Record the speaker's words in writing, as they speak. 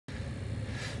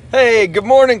Hey, good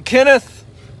morning, Kenneth.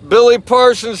 Billy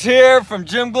Parsons here from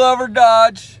Jim Glover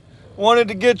Dodge. Wanted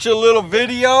to get you a little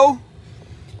video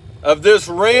of this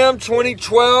Ram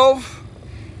 2012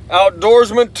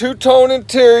 Outdoorsman two-tone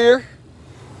interior.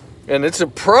 And it's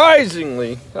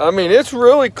surprisingly, I mean, it's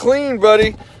really clean,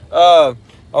 buddy.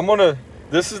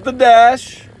 This is the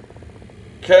dash,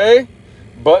 okay?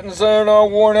 Buttons aren't all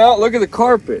worn out. Look at the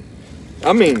carpet.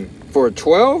 I mean, for a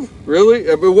 12, really?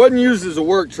 It wasn't used as a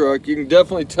work truck. You can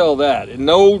definitely tell that. And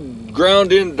no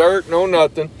ground in dirt, no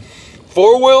nothing.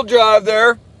 Four-wheel drive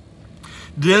there.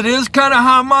 It is kind of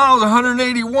high miles,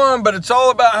 181, but it's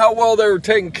all about how well they were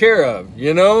taken care of,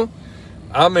 you know?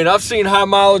 I mean, I've seen high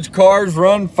mileage cars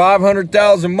run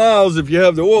 500,000 miles if you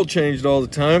have the oil changed all the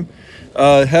time.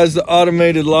 It has the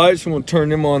automated lights. I'm gonna turn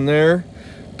them on there.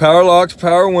 Power locks,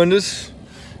 power windows,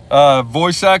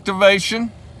 voice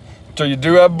activation. So you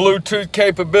do have Bluetooth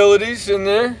capabilities in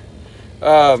there.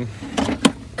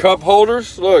 Cup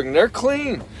holders, look, and they're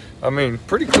clean. I mean,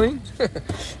 pretty clean.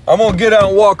 I'm gonna get out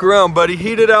and walk around, buddy.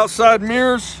 Heated outside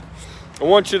mirrors. I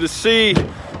want you to see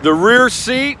the rear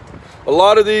seat. A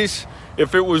lot of these,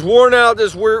 if it was worn out,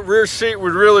 this rear seat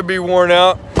would really be worn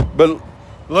out. But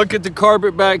look at the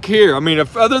carpet back here. I mean,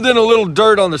 if other than a little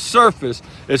dirt on the surface,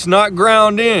 it's not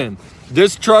ground in.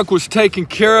 This truck was taken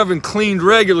care of and cleaned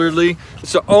regularly.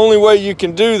 It's the only way you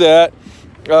can do that.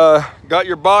 Got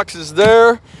your boxes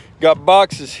there. Got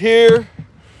boxes here.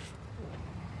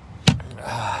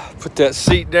 Put that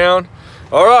seat down.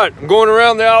 All right, I'm going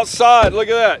around the outside. Look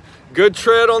at that. Good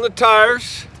tread on the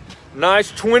tires.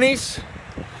 Nice 20s.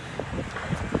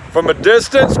 From a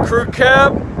distance, crew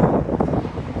cab.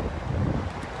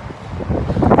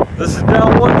 This is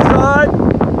down one side.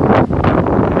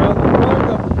 Down the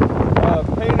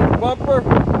front, painted bumper.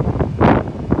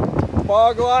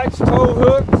 Fog lights, tow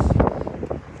hooks.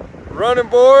 Running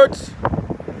boards.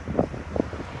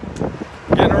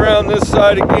 Getting around this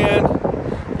side again.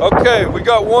 Okay, we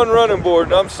got one running board,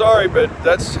 and I'm sorry, but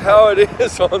that's how it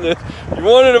is on this. You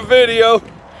wanted a video,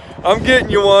 I'm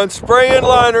getting you one. Spray and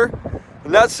liner.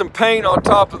 And that's some paint on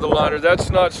top of the liner.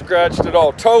 That's not scratched at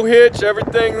all. Tow hitch,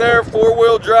 everything there,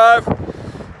 four-wheel drive.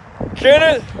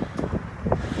 Kenneth,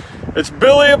 it's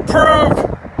Billy approved.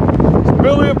 It's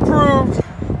Billy approved.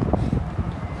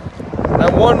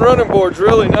 That one running board's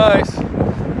really nice.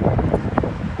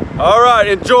 All right,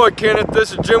 enjoy, Kenneth.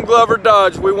 This is Jim Glover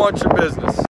Dodge. We want your business.